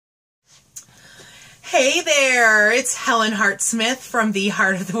Hey there, it's Helen Hart-Smith from the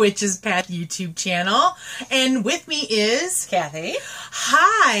Heart of the Witch's Path YouTube channel, and with me is... Cathy.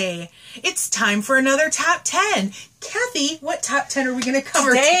 Hi! It's time for another Top 10. Cathy, what Top 10 are we going to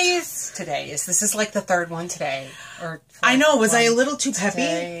cover? Today's. This is like the third one today. I know, was I a little too peppy?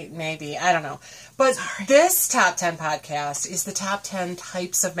 Today, maybe, I don't know. But this Top 10 podcast is the Top 10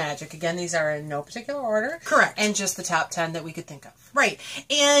 Types of Magic. Again, these are in no particular order. Correct. And just the top 10 that we could think of. Right.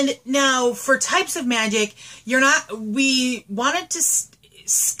 And now, for Types of Magic, we wanted to...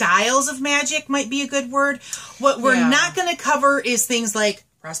 Styles of magic might be a good word. What we're not going to cover is things like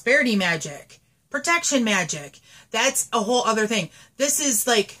prosperity magic, protection magic. That's a whole other thing. This is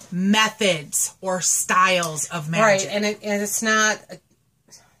like methods or styles of magic. Right, and it's not...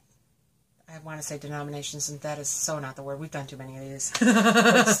 I want to say denominations, and that is so not the word. We've done too many of these.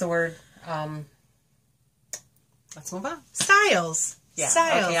 What's the word? Let's move on. Styles. Yeah,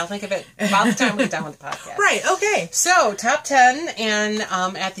 Styles. okay, I'll think of it about the time we're done with the podcast. Right, okay. So, top 10, and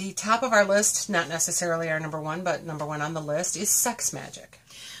at the top of our list, not necessarily our number one, but number one on the list, is sex magic.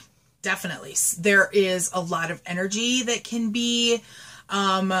 Definitely. There is a lot of energy that can be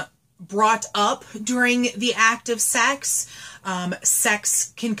brought up during the act of sex.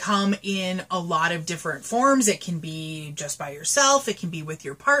 Sex can come in a lot of different forms. It can be just by yourself. It can be with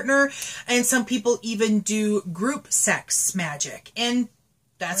your partner. And some people even do group sex magic. And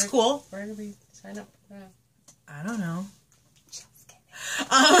that's cool. Where do we sign up for that? I don't know. Just kidding.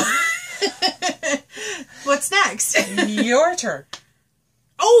 What's next? Your turn.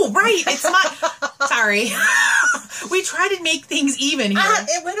 Oh, right. It's my... Sorry. We try to make things even here.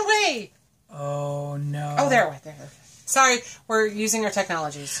 It went away. Oh, no. Oh, there it went. There. Sorry, we're using our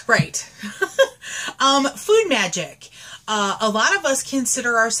technologies. Right. Food magic. A lot of us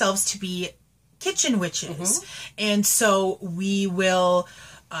consider ourselves to be kitchen witches. And so we will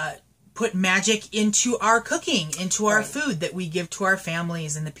put magic into our cooking, into our food that we give to our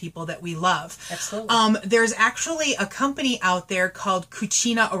families and the people that we love. Absolutely. There's actually a company out there called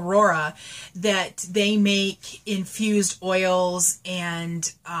Cucina Aurora that they make infused oils and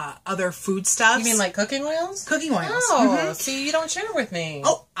other foodstuffs. You mean like cooking oils? Cooking oils. Oh, see, you don't share with me.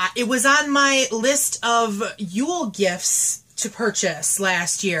 Oh, it was on my list of Yule gifts to purchase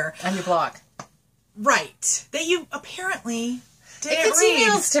last year. On your blog. Right. That you apparently... It gets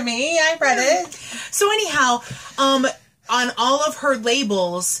emails to me. I read it. So anyhow, on all of her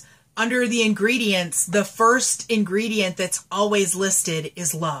labels, under the ingredients, the first ingredient that's always listed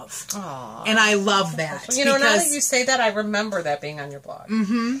is love. Aww. And I love that. You know, now that you say that, I remember that being on your blog.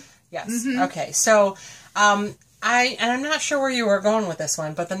 Yes. Okay. So, I'm not sure where you were going with this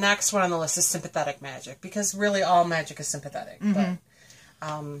one, but the next one on the list is sympathetic magic, because really all magic is sympathetic. But,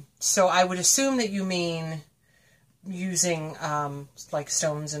 so I would assume that you mean using like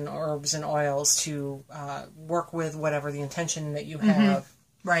stones and herbs and oils to work with whatever the intention that you have.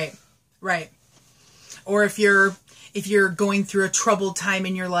 Right. Or if you're going through a troubled time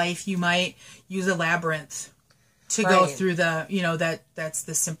in your life, you might use a labyrinth to go through the, that's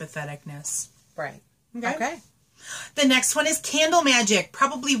the sympatheticness. Right. Okay. The next one is candle magic,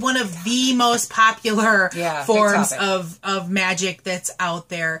 probably one of the most popular forms of magic that's out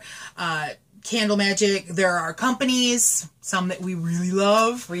there. Candle magic, there are companies, some that we really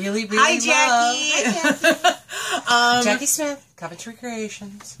love. Really Hi, Jackie. Hi, Jackie. Jackie Smith, Coventry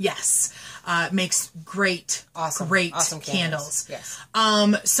Creations. Yes. Makes great candles. Yes.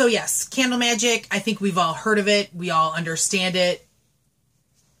 So yes, candle magic, I think we've all heard of it. We all understand it.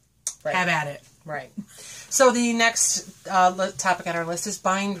 Right. Have at it. Right. So the next topic on our list is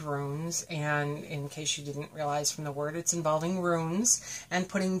bind runes, and in case you didn't realize from the word, it's involving runes and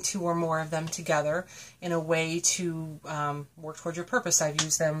putting two or more of them together in a way to work toward your purpose. I've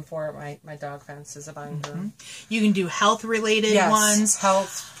used them for my dog fence as a bind rune. You can do health-related ones.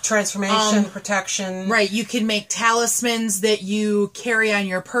 Health, transformation, protection. Right. You can make talismans that you carry on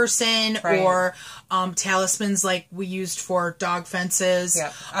your person, or talismans like we used for dog fences.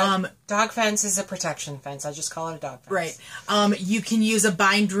 Yeah. Dog fence is a protection fence. I just call it a dog fence. Right. You can use a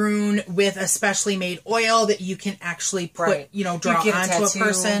bind rune with a specially made oil that you can actually put, draw onto a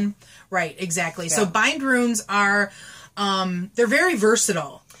person. Right, exactly. Yeah. So bind runes are, they're very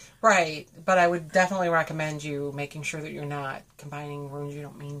versatile. Right, but I would definitely recommend you making sure that you're not combining runes you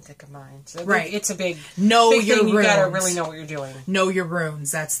don't mean to combine. So it's a big thing. You gotta really know what you're doing. Know your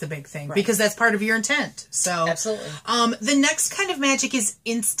runes. That's the big thing, because that's part of your intent. So absolutely. The next kind of magic is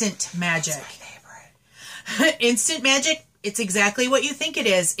instant magic. That's my favorite. Instant magic. It's exactly what you think it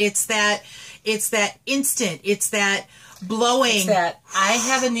is. It's that instant. It's that blowing. It's that I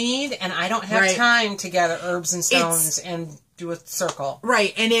have a need and I don't have time to gather herbs and stones and do a circle.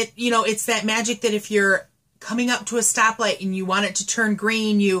 Right. And it's that magic that if you're coming up to a stoplight and you want it to turn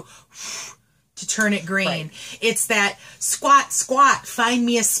green, you to turn it green. Right. It's that squat, find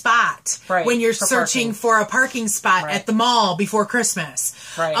me a spot when you're searching for a parking spot at the mall before Christmas.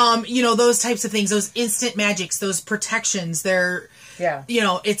 Right. Those types of things, those instant magics, those protections,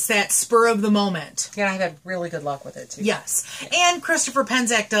 it's that spur of the moment. Yeah, I've had really good luck with it too. Yes. Yeah. And Christopher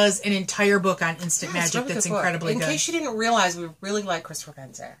Penczak does an entire book on instant magic that's incredibly good. In case you didn't realize, we really like Christopher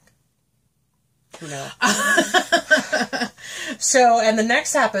Penczak. Who knows? So, and the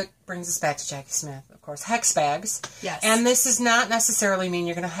next topic brings us back to Jackie Smith, of course, hex bags. Yes. And this does not necessarily mean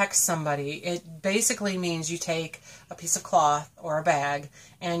you're going to hex somebody. It basically means you take a piece of cloth or a bag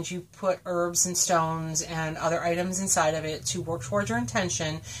and you put herbs and stones and other items inside of it to work towards your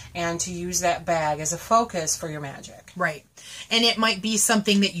intention and to use that bag as a focus for your magic. Right. And it might be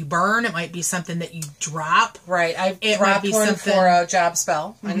something that you burn. It might be something that you drop. Right. I dropped one for a job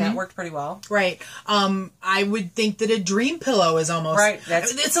spell, and that worked pretty well. Right. I would think that a dream pillow is almost... Right.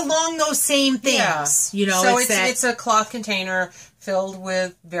 It's along those same things. Yeah. So it's a cloth container filled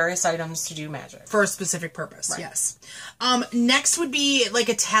with various items to do magic. For a specific purpose, right. Yes. Next would be like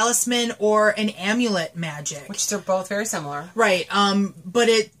a talisman or an amulet magic. Which they're both very similar. Right. But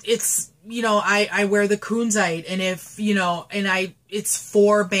it's... I wear the kunzite, and it's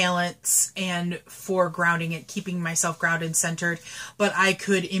for balance and for grounding it, keeping myself grounded and centered, but I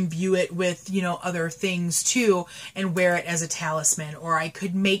could imbue it with, other things too and wear it as a talisman, or I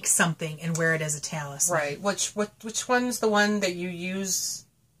could make something and wear it as a talisman. Right. Which one's the one that you use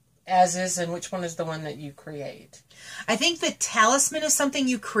as is, and which one is the one that you create? I think the talisman is something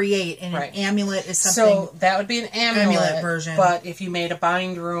you create, and an amulet is something... So that would be an amulet version. But if you made a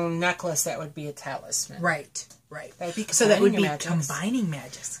bind rune necklace, that would be a talisman. Right. Right. That would be combining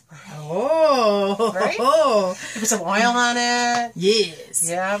magics. Right. Oh. Right? You put some oil on it. Yes.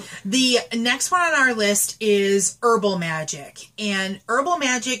 Yeah. The next one on our list is herbal magic. And herbal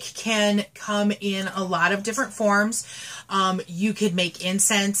magic can come in a lot of different forms. You could make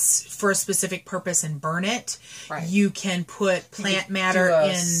incense for a specific purpose and burn it. Right. You can put plant matter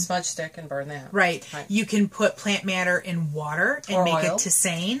in... smudge stick and burn that. Right. You can put plant matter in water and make it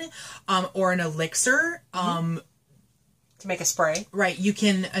tisane, or an elixir. To make a spray. Right. You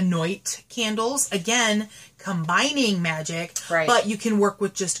can anoint candles. Again, combining magic. Right. But you can work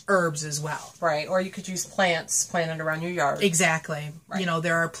with just herbs as well. Right. Or you could use plants planted around your yard. Exactly. Right.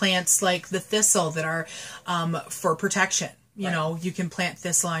 There are plants like the thistle that are for protection. You know, you can plant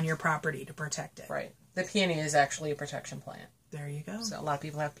thistle on your property to protect it. Right. The peony is actually a protection plant. There you go. So a lot of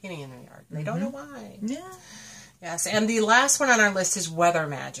people have peony in their yard. They don't know why. Yeah. Yes, and the last one on our list is weather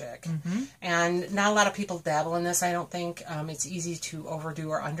magic. And not a lot of people dabble in this, I don't think. It's easy to overdo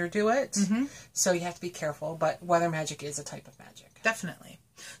or underdo it. So you have to be careful, but weather magic is a type of magic. Definitely.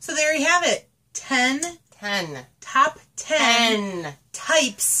 So there you have it. 10. Top 10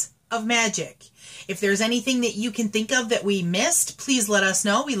 types of magic. If there's anything that you can think of that we missed, please let us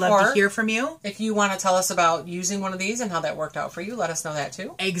know. We love to hear from you. If you want to tell us about using one of these and how that worked out for you, let us know that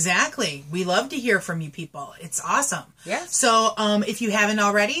too. Exactly. We love to hear from you people. It's awesome. Yes. So if you haven't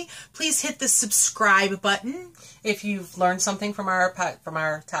already, please hit the subscribe button. If you've learned something from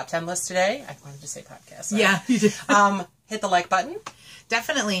our top 10 list today, I wanted to say podcast. Sorry. Yeah, you did. Hit the like button.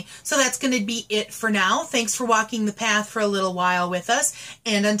 Definitely. So that's going to be it for now. Thanks for walking the path for a little while with us.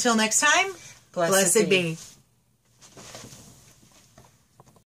 And until next time, blessed be.